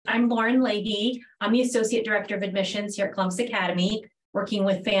I'm Lauren Leahy. I'm the Associate Director of Admissions here at Columbus Academy, working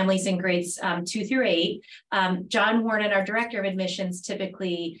with families in grades 2 through 8. John Warren, our Director of Admissions,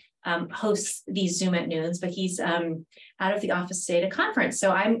 typically hosts these Zoom at noons, but he's out of the office today at a conference.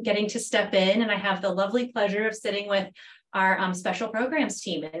 So I'm getting to step in, and I have the lovely pleasure of sitting with our special programs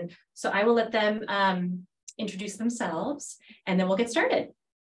team. And so I will let them introduce themselves, and then we'll get started.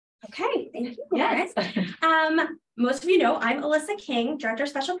 Okay, thank you. Yes. Most of you know I'm Alyssa King, Director of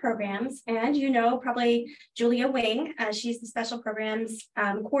Special Programs, and you know probably Julia Wing. She's the Special Programs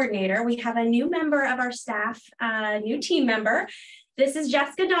Coordinator. We have a new member of our staff, new team member. This is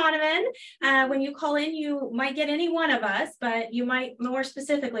Jessica Donovan. When you call in, you might get any one of us, but you might more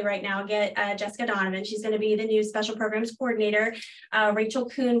specifically right now get Jessica Donovan. She's going to be the new Special Programs Coordinator. Rachel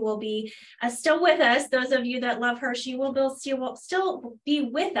Kuhn will be still with us. Those of you that love her, she will still be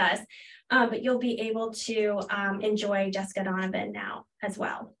with us, but you'll be able to enjoy Jessica Donovan now as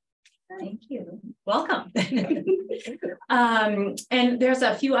well. Thank you. Welcome. And there's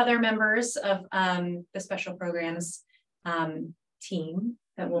a few other members of the Special Programs team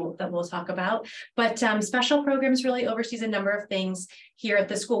that we'll talk about, but Special Programs really oversees a number of things here at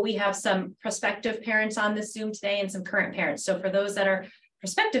the school. We have some prospective parents on this Zoom today and some current parents. So for those that are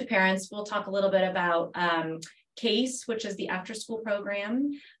prospective parents, we'll talk a little bit about CASE, which is the after school program,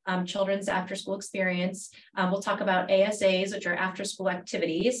 children's after school experience. We'll talk about ASAs, which are after school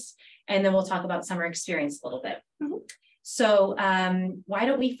activities, and then we'll talk about summer experience a little bit. Mm-hmm. So why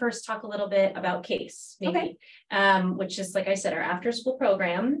don't we first talk a little bit about CASE, maybe, okay. Which is, like I said, our after school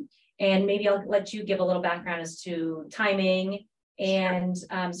program. And maybe I'll let you give a little background as to timing and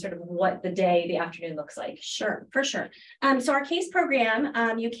sort of what the afternoon looks like. Sure, for sure. So our CASE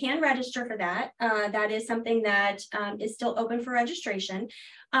program, you can register for that. That is something that is still open for registration.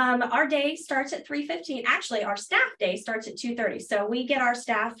 Our day starts at 3:15. Actually, our staff day starts at 2:30. So we get our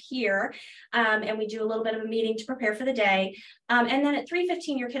staff here and we do a little bit of a meeting to prepare for the day. And then at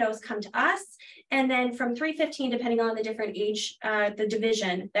 3:15, your kiddos come to us. And then from 3:15, depending on the different age, the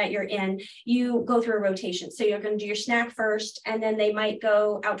division that you're in, you go through a rotation. So you're going to do your snack first, and then they might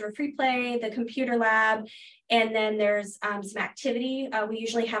go outdoor free play, the computer lab, and then there's some activity. We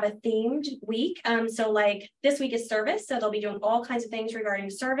usually have a themed week. So like this week is service. So they'll be doing all kinds of things regarding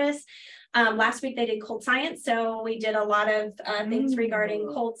service. Last week they did cold science. So we did a lot of things regarding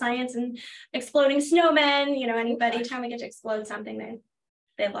cold science and exploding snowmen. You know, anytime we get to explode something,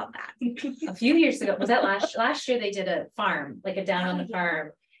 they love that. A few years ago, was that last year, they did a farm, like a down on the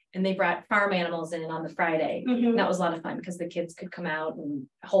farm, and they brought farm animals in on the Friday. Mm-hmm. That was a lot of fun because the kids could come out and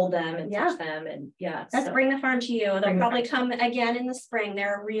hold them and touch them. And let's bring the farm to you. They'll probably come again in the spring.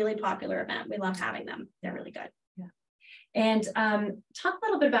 They're a really popular event. We love having them. They're really good. Yeah. And talk a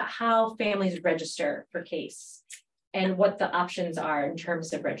little bit about how families register for CASE and what the options are in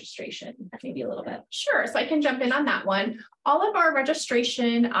terms of registration, maybe a little bit. Sure, so I can jump in on that one. All of our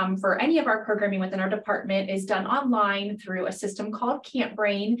registration for any of our programming within our department is done online through a system called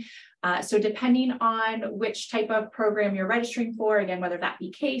CampBrain. So depending on which type of program you're registering for, again, whether that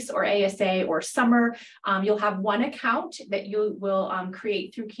be CASE or ASA or summer, you'll have one account that you will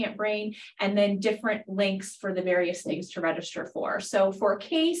create through CampBrain, and then different links for the various things to register for. So for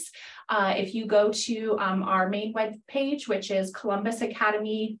CASE, if you go to our main web page, which is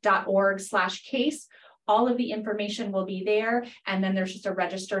columbusacademy.org/CASE, all of the information will be there. And then there's just a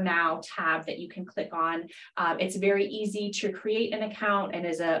register now tab that you can click on. It's very easy to create an account and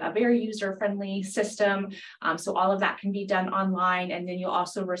is a very user-friendly system. So all of that can be done online. And then you'll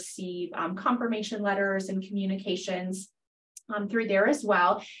also receive confirmation letters and communications through there as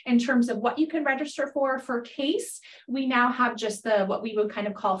well. In terms of what you can register for CASE, we now have just what we would kind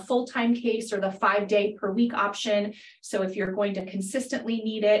of call full-time CASE, or the 5-day per week option. So if you're going to consistently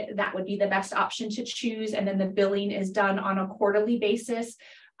need it, that would be the best option to choose. And then the billing is done on a quarterly basis.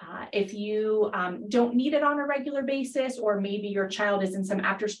 If you don't need it on a regular basis, or maybe your child is in some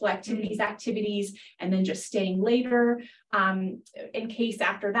after school activities and then just staying later, in case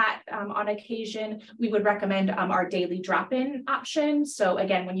after that, on occasion, we would recommend our daily drop-in option. So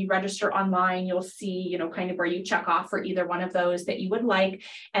again, when you register online, you'll see, kind of where you check off for either one of those that you would like.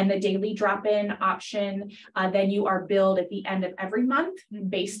 And the daily drop-in option, then you are billed at the end of every month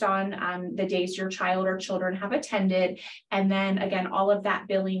based on the days your child or children have attended. And then again, all of that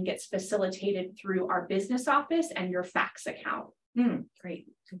billing gets facilitated through our business office and your fax account. Great.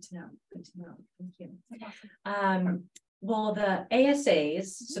 Good to know. Good to know. Thank you. Awesome. Well, the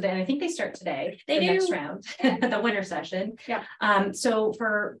ASAs, so then I think they start today, the next round, the winter session. Yeah. So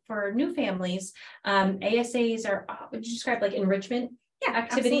for new families, ASAs are, would you describe like enrichment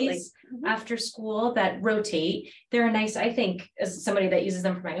activities after school that rotate. They're a nice, I think, as somebody that uses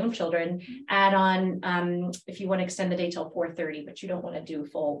them for my own children, add on if you want to extend the day till 4:30, but you don't want to do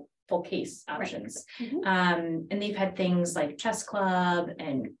full case options. And they've had things like chess club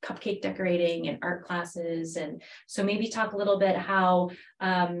and cupcake decorating and art classes. And so maybe talk a little bit how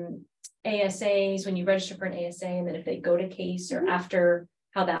ASAs, when you register for an ASA, and then if they go to case or after,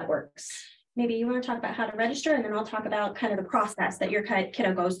 how that works. Maybe you want to talk about how to register, and then I'll talk about kind of the process that your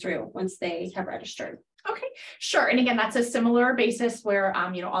kiddo goes through once they have registered. Okay, sure. And again, that's a similar basis where,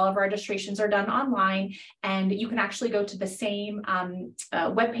 all of our registrations are done online, and you can actually go to the same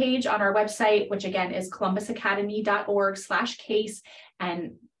webpage on our website, which again is columbusacademy.org/case,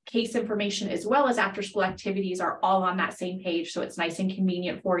 and case information as well as after school activities are all on that same page. So it's nice and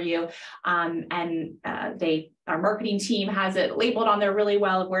convenient for you. Our marketing team has it labeled on there really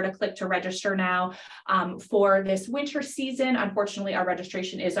well, where to click to register now. For this winter season, unfortunately, our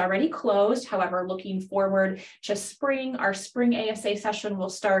registration is already closed. However, looking forward to spring, our spring ASA session will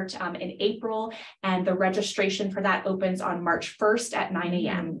start in April, and the registration for that opens on March 1st at 9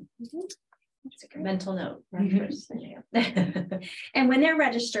 a.m. That's a mental note. And when they're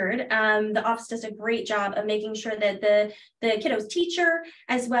registered, the office does a great job of making sure that the kiddo's teacher,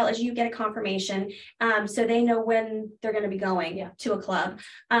 as well as you, get a confirmation, so they know when they're going to be going to a club.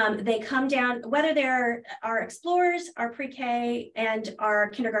 They come down, whether they're our explorers, our pre-K, and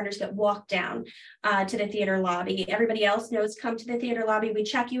our kindergartners get walked down to the theater lobby. Everybody else knows come to the theater lobby. We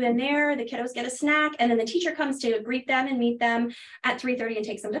check you in there. The kiddos get a snack, and then the teacher comes to greet them and meet them at 3:30 and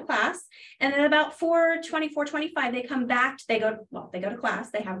takes them to class. And then about 4:20, 4:25, they come back. They go to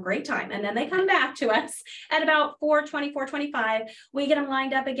class. They have a great time, and then they come back to us at about 4:20, 4:25. We get them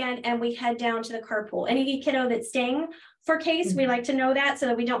lined up again, and we head down to the carpool. Any kiddo that's staying for case, we like to know that so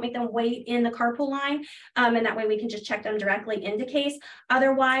that we don't make them wait in the carpool line, and that way we can just check them directly into case.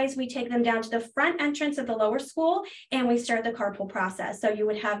 Otherwise, we take them down to the front entrance of the lower school, and we start the carpool process. So you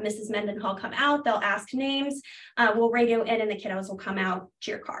would have Mrs. Mendenhall come out. They'll ask names. We'll radio in, and the kiddos will come out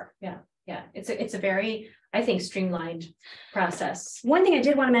to your car. Yeah, it's a very, I think, streamlined process. One thing I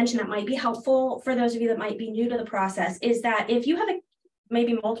did want to mention that might be helpful for those of you that might be new to the process is that if you have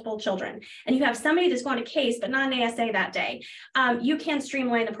maybe multiple children, and you have somebody that's going to case but not an ASA that day, you can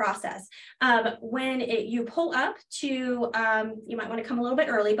streamline the process. When you pull up to, you might want to come a little bit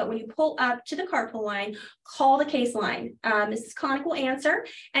early, but when you pull up to the carpool line, call the case line. Mrs. Connick will answer,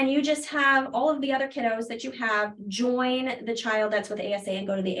 and you just have all of the other kiddos that you have join the child that's with ASA and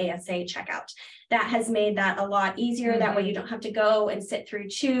go to the ASA checkout. That has made that a lot easier. That way you don't have to go and sit through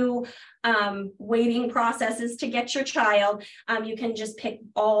two waiting processes to get your child. You can just pick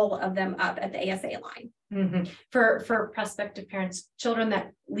all of them up at the ASA line. For prospective parents, children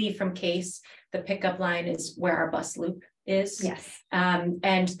that leave from case, the pickup line is where our bus loop is. Yes.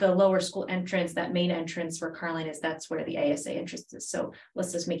 And the lower school entrance, that main entrance where Carline is, that's where the ASA entrance is. So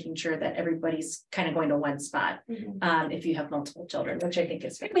Alyssa's making sure that everybody's kind of going to one spot. If you have multiple children, which I think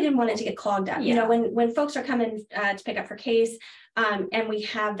is we didn't want it to get clogged up. You know, when folks are coming to pick up for case, and we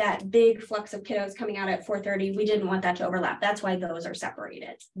have that big flux of kiddos coming out at 4:30, we didn't want that to overlap. That's why those are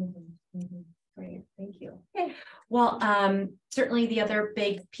separated. Great, thank you. Okay. Well, certainly the other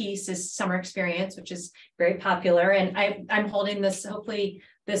big piece is summer experience, which is very popular. And I'm holding this, hopefully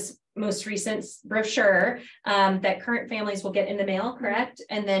this most recent brochure that current families will get in the mail, correct?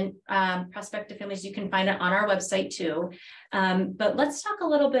 And then prospective families, you can find it on our website too. But let's talk a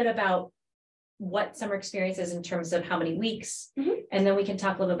little bit about what summer experience is in terms of how many weeks. And then we can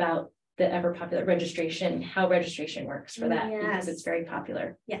talk a little about the ever popular registration, how registration works for that, because it's very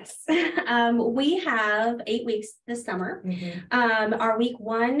popular. Yes. We have 8 weeks this summer. Our week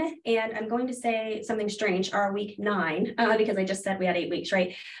 1, and I'm going to say something strange, our week 9, because I just said we had 8 weeks,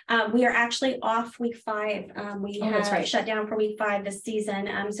 right? We are actually off week 5. We have shut down for week 5 this season,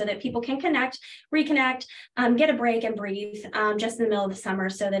 so that people can connect, reconnect, get a break and breathe just in the middle of the summer,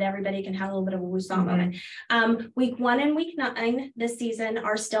 so that everybody can have a little bit of a woo-saw moment. Week 1 and week 9 this season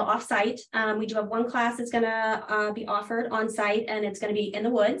are still off site. We do have one class that's going to be offered on site, and it's going to be in the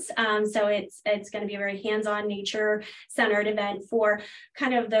woods. So it's going to be a very hands-on, nature-centered event for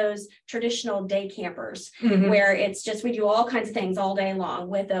kind of those traditional day campers, where it's just we do all kinds of things all day long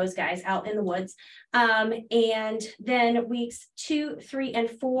with those guys out in the woods. And then weeks 2, 3, and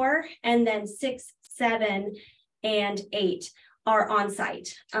 4, and then 6, 7, and 8 are on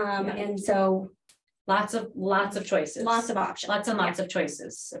site. And so lots of choices, lots of options, lots of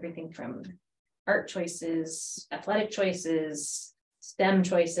choices, everything from art choices, athletic choices, STEM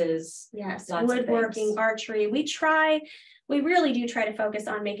choices. Yes, lots of woodworking, things. archery. We really do try to focus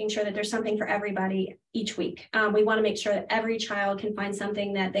on making sure that there's something for everybody each week. We want to make sure that every child can find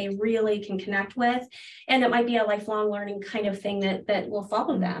something that they really can connect with. And it might be a lifelong learning kind of thing that will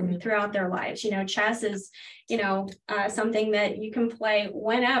follow them throughout their lives. You know, chess is, something that you can play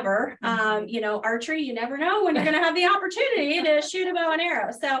whenever. Archery, you never know when you're going to have the opportunity to shoot a bow and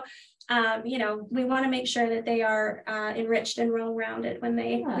arrow. So we want to make sure that they are enriched and well-rounded when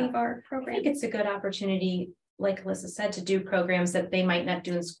they leave our program. I think it's a good opportunity, like Alyssa said, to do programs that they might not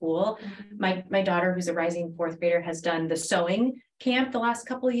do in school. My daughter, who's a rising fourth grader, has done the sewing camp the last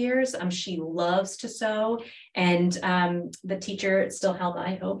couple of years. She loves to sew, and the teacher, it's still Helma,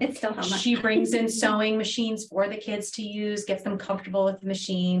 I hope. It's still Helma. She brings in sewing machines for the kids to use, gets them comfortable with the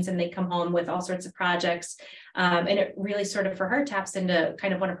machines, and they come home with all sorts of projects. And it really sort of, for her, taps into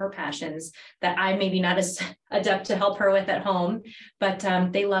kind of one of her passions that I maybe not as adept to help her with at home, but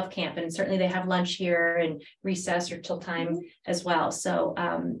they love camp, and certainly they have lunch here and recess or till time as well. So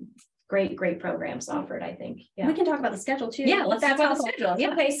great programs offered, I think. Yeah. We can talk about the schedule too. Yeah, let's talk about the schedule.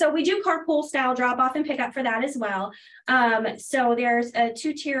 Yeah. Okay, so we do carpool style drop off and pick up for that as well. So there's a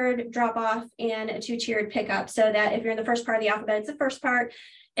 2-tiered drop off and a 2-tiered pickup, so that if you're in the first part of the alphabet, it's the first part.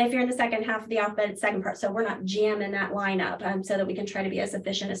 If you're in the second half of the alphabet, it's second part. So we're not jamming that lineup so that we can try to be as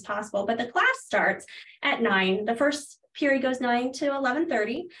efficient as possible. But the class starts at 9. The first period goes 9 to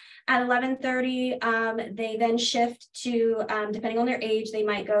 11:30. At 11:30, they then shift to, depending on their age, they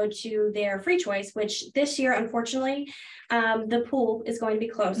might go to their free choice, which this year, unfortunately, the pool is going to be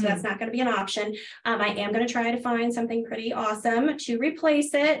closed. So that's not going to be an option. I am going to try to find something pretty awesome to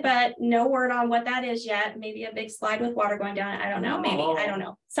replace it, but no word on what that is yet. Maybe a big slide with water going down. I don't know. Maybe, I don't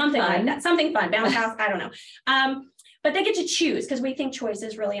know. Something like that. Something fun. Bounce house. I don't know. But they get to choose, because we think choice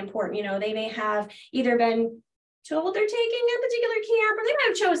is really important. They may have either been told they're taking a particular camp, or they might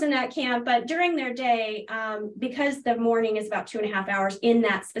have chosen that camp, but during their day, because the morning is about 2.5 hours in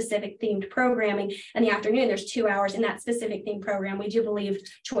that specific themed programming, and the afternoon there's 2 hours in that specific themed program, we do believe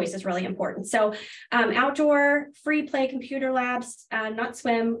choice is really important. So outdoor free play computer labs, not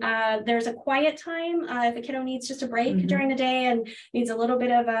swim. There's a quiet time if a kiddo needs just a break during the day and needs a little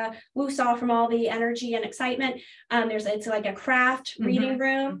bit of a woo-saw from all the energy and excitement. It's like a craft reading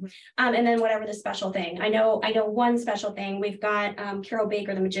room, and then whatever the special thing. I know one special thing. We've got Carol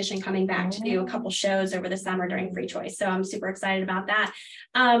Baker, the magician, coming back to do a couple shows over the summer during free choice. So I'm super excited about that.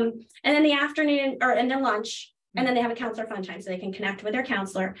 And then the afternoon, and then lunch, and then they have a counselor fun time, so they can connect with their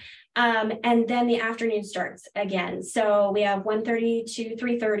counselor. And then the afternoon starts again. So we have 1:30 to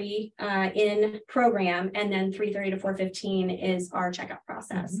 3:30 in program, and then 3:30 to 4:15 is our checkout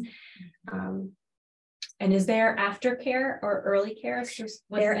process. And is there aftercare or early care?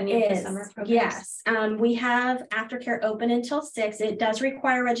 There is, yes. We have aftercare open until 6. It does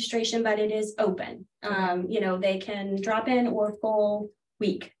require registration, but it is open. They can drop in or full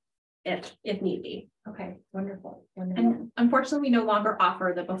week if need be. Okay, wonderful. And unfortunately, we no longer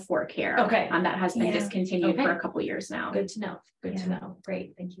offer the before care. Okay. That has been discontinued for a couple years now. Good to know. Good to know.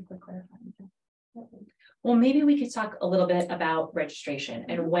 Great. Thank you for clarifying that. Well, maybe we could talk a little bit about registration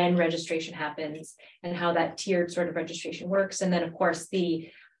and when registration happens and how that tiered sort of registration works. And then, of course, the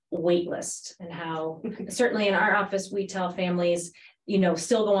wait list, and how certainly in our office, we tell families,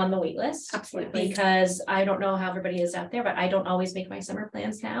 still go on the wait list. Absolutely. Because I don't know how everybody is out there, but I don't always make my summer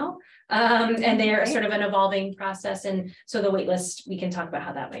plans now. And they're sort of an evolving process. And so the wait list, we can talk about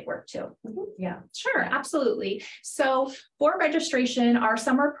how that might work too. Yeah, sure. Absolutely. So for registration, our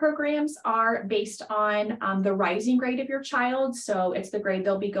summer programs are based on the rising grade of your child. So it's the grade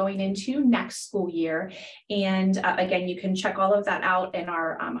they'll be going into next school year. And again, you can check all of that out in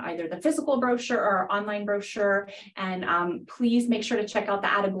our either the physical brochure or our online brochure. And please make sure to check out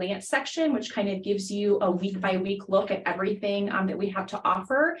the at a glance section, which kind of gives you a week by week look at everything that we have to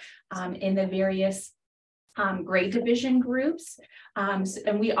offer in the various grade division groups.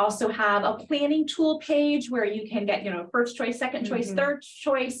 And we also have a planning tool page where you can get, first choice, second choice, third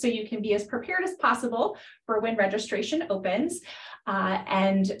choice, so you can be as prepared as possible for when registration opens.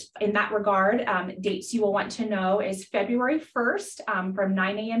 And in that regard, dates you will want to know is February 1st from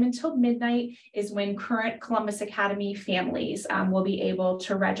 9 a.m. until midnight is when current Columbus Academy families will be able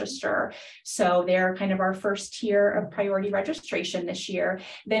to register. So they're kind of our first tier of priority registration this year.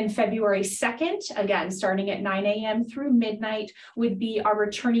 Then February 2nd, again, starting at 9 a.m. through midnight, would be our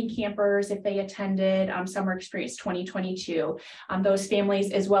returning campers if they attended Summer Experience 2022. Those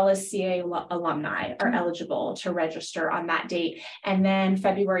families, as well as CA alumni, are eligible to register on that date. And then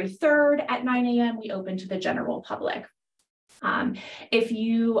February 3rd at 9 a.m., we open to the general public. If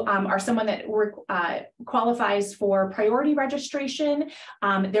you are someone that qualifies for priority registration,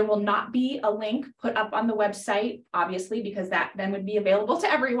 there will not be a link put up on the website, obviously, because that then would be available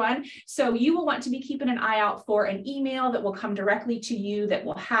to everyone. So you will want to be keeping an eye out for an email that will come directly to you that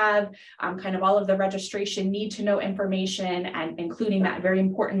will have kind of all of the registration need to know information, and including that very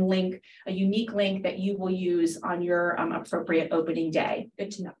important link, a unique link that you will use on your appropriate opening day.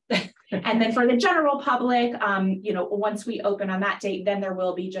 Good to know. And then for the general public, once we open on that date, then there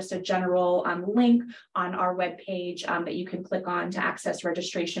will be just a general link on our webpage that you can click on to access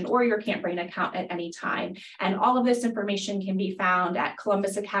registration or your Camp Brain account at any time. And all of this information can be found at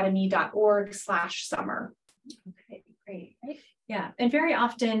columbusacademy.org/summer. Okay, great. Yeah, and very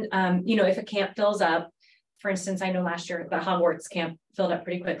often, if a camp fills up, for instance, I know last year the Hogwarts camp filled up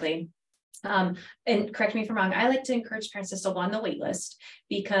pretty quickly. And correct me if I'm wrong, I like to encourage parents to still go on the wait list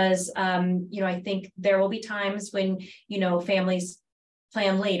because, I think there will be times when, families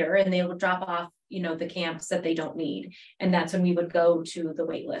plan later and they will drop off, the camps that they don't need. And that's when we would go to the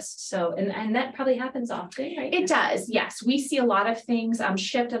wait list. So, and that probably happens often, right? It does. Yes. We see a lot of things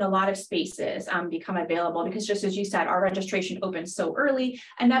shift and a lot of spaces become available because just as you said, our registration opens so early,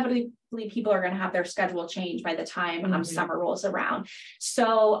 inevitably people are going to have their schedule change by the time summer rolls around.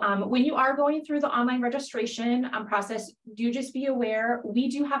 So when you are going through the online registration process, do just be aware, we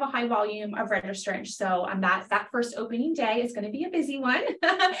do have a high volume of registrants. So that first opening day is going to be a busy one.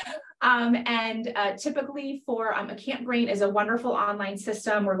 Typically for a Camp Brain is a wonderful online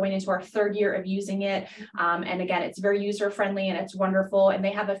system. We're going into our 3rd year of using it. And again, it's very user-friendly and it's wonderful. And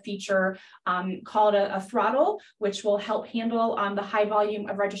they have a feature called a throttle, which will help handle the high volume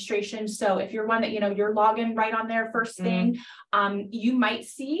of registration. So if you're one that, you're logging right on there first thing, you might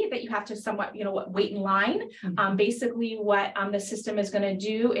see that you have to somewhat, wait in line. Basically what the system is going to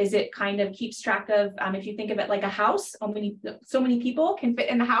do is it kind of keeps track of, if you think of it like a house, so many people can fit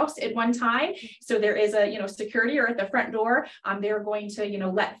in the house at one time. So there is a, security or at the front door, they're going to,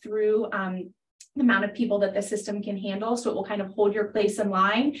 let through the amount of people that the system can handle. So it will kind of hold your place in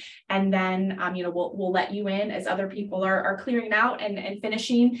line. And then, we'll let you in as other people are clearing out and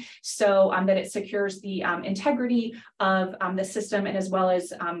finishing, so that it secures the integrity of the system and as well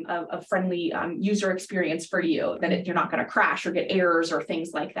as a friendly user experience for you, that you're not going to crash or get errors or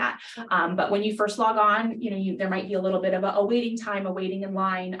things like that. But when you first log on, there might be a little bit of a waiting time, a waiting in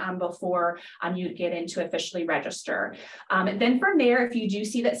line before you get in to officially register. And then from there, if you do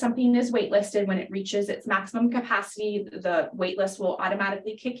see that something is waitlisted, when it reaches its maximum capacity, the wait list will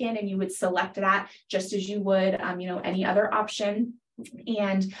automatically kick in and you would select that just as you would, any other option.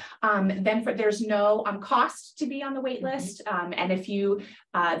 And then there's no cost to be on the wait list. And if you,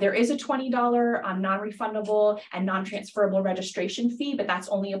 there is a $20 non-refundable and non-transferable registration fee, but that's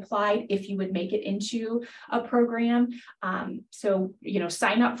only applied if you would make it into a program. So,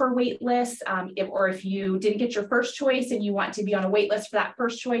 sign up for a wait list, or if you didn't get your first choice and you want to be on a wait list for that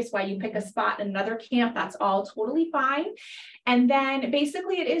first choice while you pick a spot in another camp, that's all totally fine. And then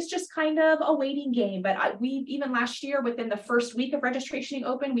basically it is just kind of a waiting game. But we, even last year, within the first week of registration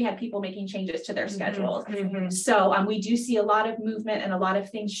open, we had people making changes to their schedules. So we do see a lot of movement and a lot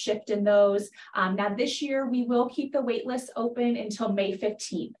of things shift in those. Now this year, we will keep the wait list open until May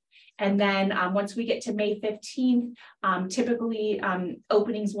 15th. And then once we get to May 15th, typically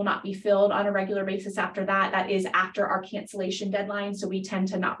openings will not be filled on a regular basis after that. That is after our cancellation deadline. So we tend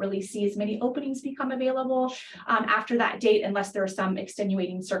to not really see as many openings become available after that date, unless there's some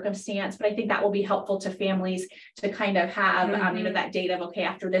extenuating circumstance. But I think that will be helpful to families to kind of have, that date of, okay,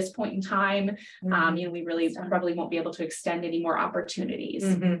 after this point in time, we really probably won't be able to extend any more opportunities.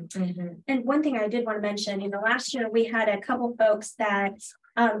 And one thing I did want to mention, last year we had a couple folks that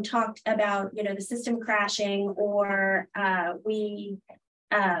talked about, the system crashing, or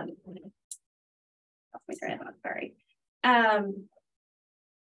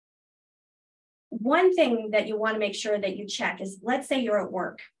one thing that you want to make sure that you check is, let's say you're at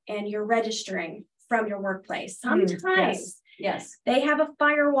work and you're registering from your workplace. Sometimes yes, they have a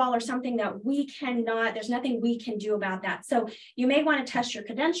firewall or something that there's nothing we can do about that. So you may want to test your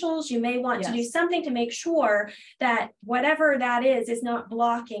credentials. You may want to do something to make sure that whatever that is not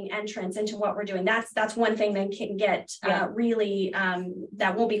blocking entrance into what we're doing. That's one thing that can get really,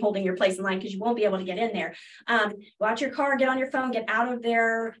 that won't be holding your place in line, because you won't be able to get in there. Go out to your car, get on your phone, get out of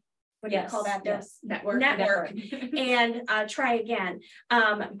their, what do you call that? Network. And try again.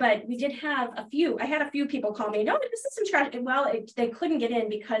 But we did have I had a few people call me, no, the system's crashed. Well, they couldn't get in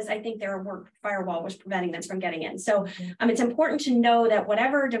because I think their work firewall was preventing them from getting in. So it's important to know that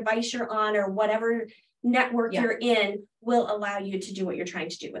whatever device you're on or whatever network you're in will allow you to do what you're trying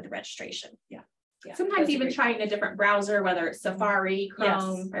to do with the registration. Yeah, sometimes even trying a different browser, whether it's Safari,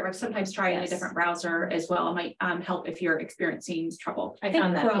 Chrome, Yes. right? Or sometimes trying a different browser as well might help if you're experiencing trouble. I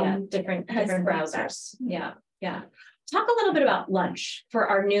found that, Chrome different has browsers. Yeah, yeah. Talk a little bit about lunch for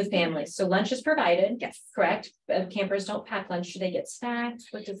our new families. So lunch is provided. Yes. Correct. Campers don't pack lunch. Do they get snacks?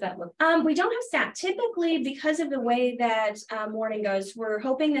 What does that look We don't have staff. Typically, because of the way that morning goes, we're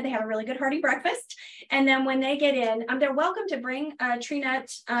hoping that they have a really good hearty breakfast. And then when they get in, they're welcome to bring a tree nut,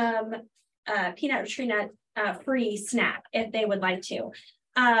 peanut or tree nut free snack if they would like to.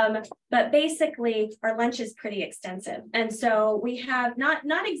 But basically our lunch is pretty extensive. And so we have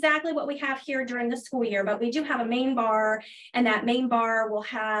not exactly what we have here during the school year, but we do have a main bar, and that main bar will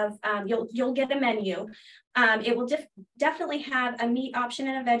have, you'll get a menu. It will definitely have a meat option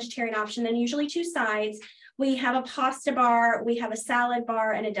and a vegetarian option, and usually 2 sides. We have a pasta bar, we have a salad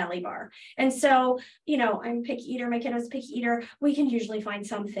bar, and a deli bar. And so, you know, I'm a picky eater, my kiddo's a picky eater. We can usually find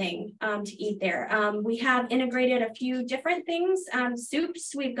something to eat there. We have integrated a few different things,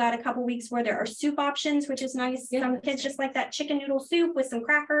 soups. We've got a couple weeks where there are soup options, which is nice. Yeah. Some kids just like that chicken noodle soup with some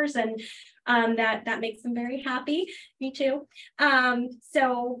crackers, and that makes them very happy. Me too.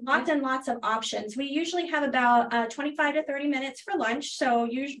 So lots and lots of options. We usually have about 25 to 30 minutes for lunch. So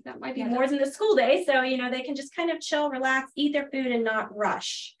usually that might be more than the school day. So, you know, they can just kind of chill, relax, eat their food, and not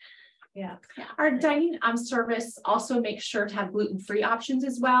rush. Yeah. Our dining service also makes sure to have gluten-free options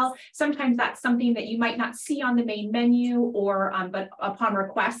as well. Sometimes that's something that you might not see on the main menu, or but upon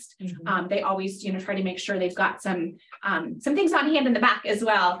request, they always, you know, try to make sure they've got some things on hand in the back as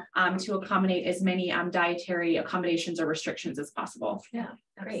well, to accommodate as many dietary accommodations or restrictions as possible. Yeah,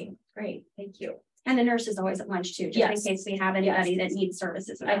 great, thank you. And the nurse is always at lunch too, just Yes. in case we have anybody that needs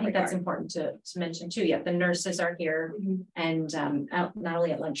services. I think that's important to mention too. Yeah, the nurses are here, and not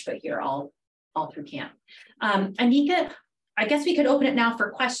only at lunch, but here all through camp. Anika, I guess we could open it now for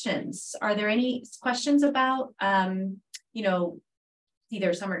questions. Are there any questions about you know,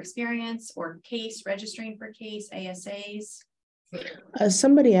 either summer experience or case, registering for case, ASAs?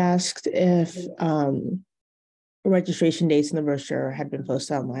 Somebody asked if registration dates in the brochure had been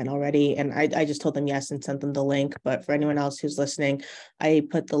posted online already, and I just told them yes and sent them the link. But for anyone else who's listening, I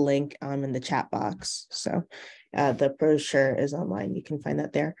put the link in the chat box. So the brochure is online. You can find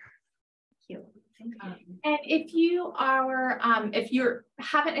that there. Thank you. And if you are, if you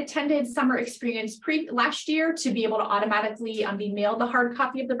haven't attended summer experience last year, to be able to automatically be mailed the hard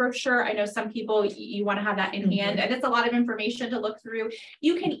copy of the brochure. I know some people, you want to have that in hand, and it's a lot of information to look through.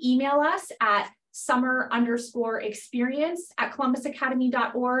 You can email us at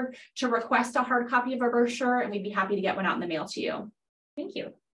summer_experience@columbusacademy.org to request a hard copy of our brochure, and we'd be happy to get one out in the mail to you. Thank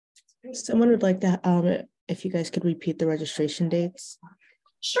you. Someone would like to, if you guys could repeat the registration dates.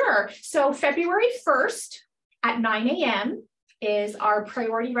 Sure. So February 1st at 9 a.m. is our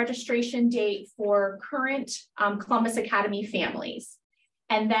priority registration date for current Columbus Academy families.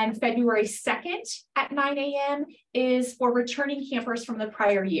 And then February 2nd at 9 a.m. is for returning campers from the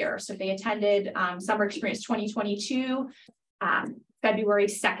prior year. So if they attended Summer Experience 2022, February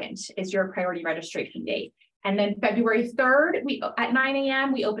 2nd is your priority registration date. And then February 3rd, at 9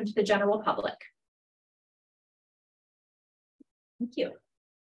 a.m., we open to the general public. Thank you.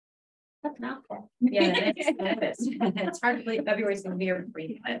 That's a mouthful. Yeah, it's hard to believe February's going to be here for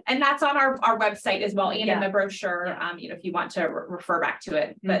you. And that's on our website as well, and in the brochure, you know, if you want to refer back to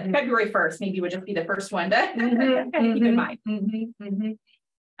it. But February 1st maybe would just be the first one to keep in mind.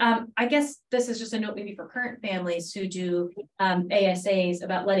 I guess this is just a note maybe for current families who do ASAs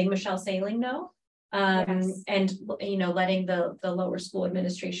about letting Michelle Sailing know. And you know, letting the lower school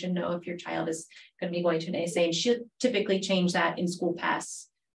administration know if your child is going to be going to an ASA, and she'll typically change that in school pass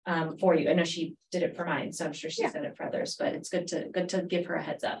for you. I know she did it for mine, so I'm sure she's done it for others, but it's good to give her a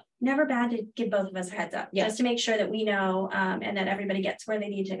heads up. Never bad to give both of us a heads up, just to make sure that we know and that everybody gets where they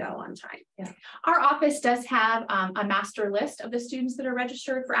need to go on time. Yeah. Our office does have a master list of the students that are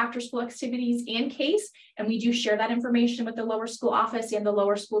registered for after school activities and case, and we do share that information with the lower school office and the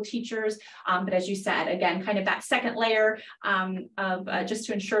lower school teachers. But as you said, again, kind of that second layer of just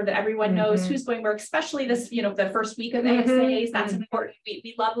to ensure that everyone knows who's going where, especially this, you know, the first week of ASAs, that's important.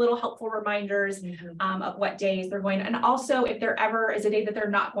 We love little helpful reminders of what days they're going, and also if there ever is a day that they're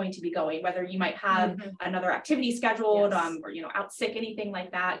not going to be going, whether you might have another activity scheduled, or you know, out sick, anything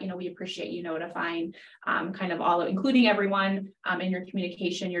like that, you know, we appreciate you notifying kind of all, including everyone in your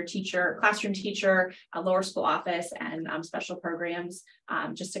communication, your teacher, classroom teacher, lower school office, and special programs,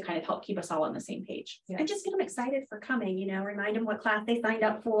 just to kind of help keep us all on the same page. And just get them excited for coming, you know, remind them what class they signed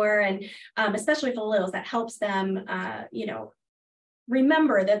up for, and especially for the littles, that helps them, you know,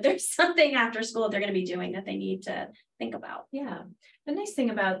 remember that there's something after school they're going to be doing that they need to think about. Yeah. The nice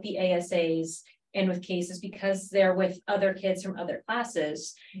thing about the ASAs and with cases, because they're with other kids from other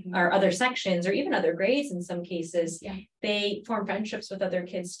classes or other sections or even other grades in some cases, they form friendships with other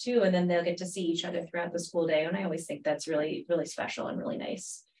kids too, and then they'll get to see each other throughout the school day. And I always think that's really, really special and really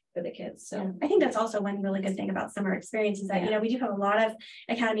nice for the kids. So I think that's also one really good thing about summer experience is that, you know, we do have a lot of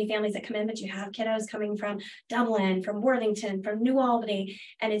academy families that come in, but you have kiddos coming from Dublin, from Worthington, from New Albany.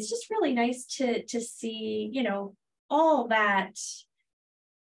 And it's just really nice to see, you know, all that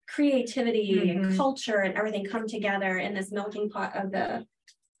creativity and culture and everything come together in this melting pot of the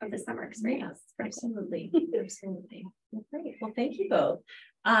summer experience. Absolutely. Absolutely. Well, great. Well, thank you both.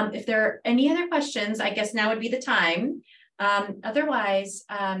 If there are any other questions, I guess now would be the time. Otherwise,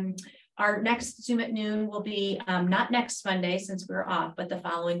 our next Zoom at noon will be not next Monday since we're off, but the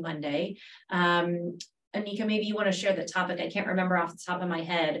following Monday. Anika, maybe you want to share the topic. I can't remember off the top of my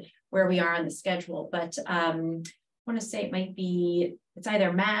head where we are on the schedule, but I want to say it's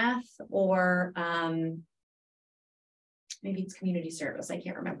either math or maybe it's community service. I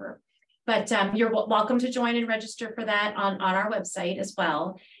can't remember, but you're welcome to join and register for that on our website as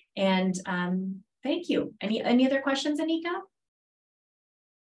well. And thank you. Any other questions, Anika?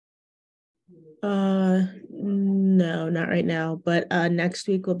 No, not right now, but next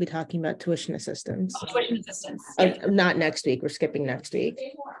week we'll be talking about tuition assistance. Tuition assistance. Not next week, we're skipping next week.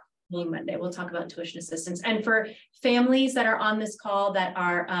 Monday, we'll talk about tuition assistance. And for families that are on this call that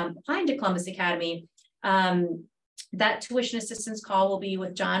are applying to Columbus Academy, that tuition assistance call will be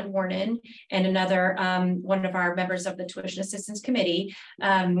with John Warren and another one of our members of the tuition assistance committee.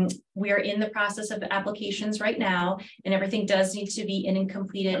 We are in the process of applications right now, and everything does need to be in and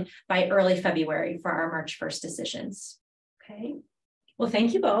completed by early February for our March 1st decisions. Okay. Well,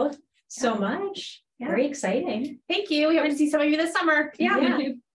 thank you both so much. Very exciting. Thank you. We hope to see some of you this summer. Yeah.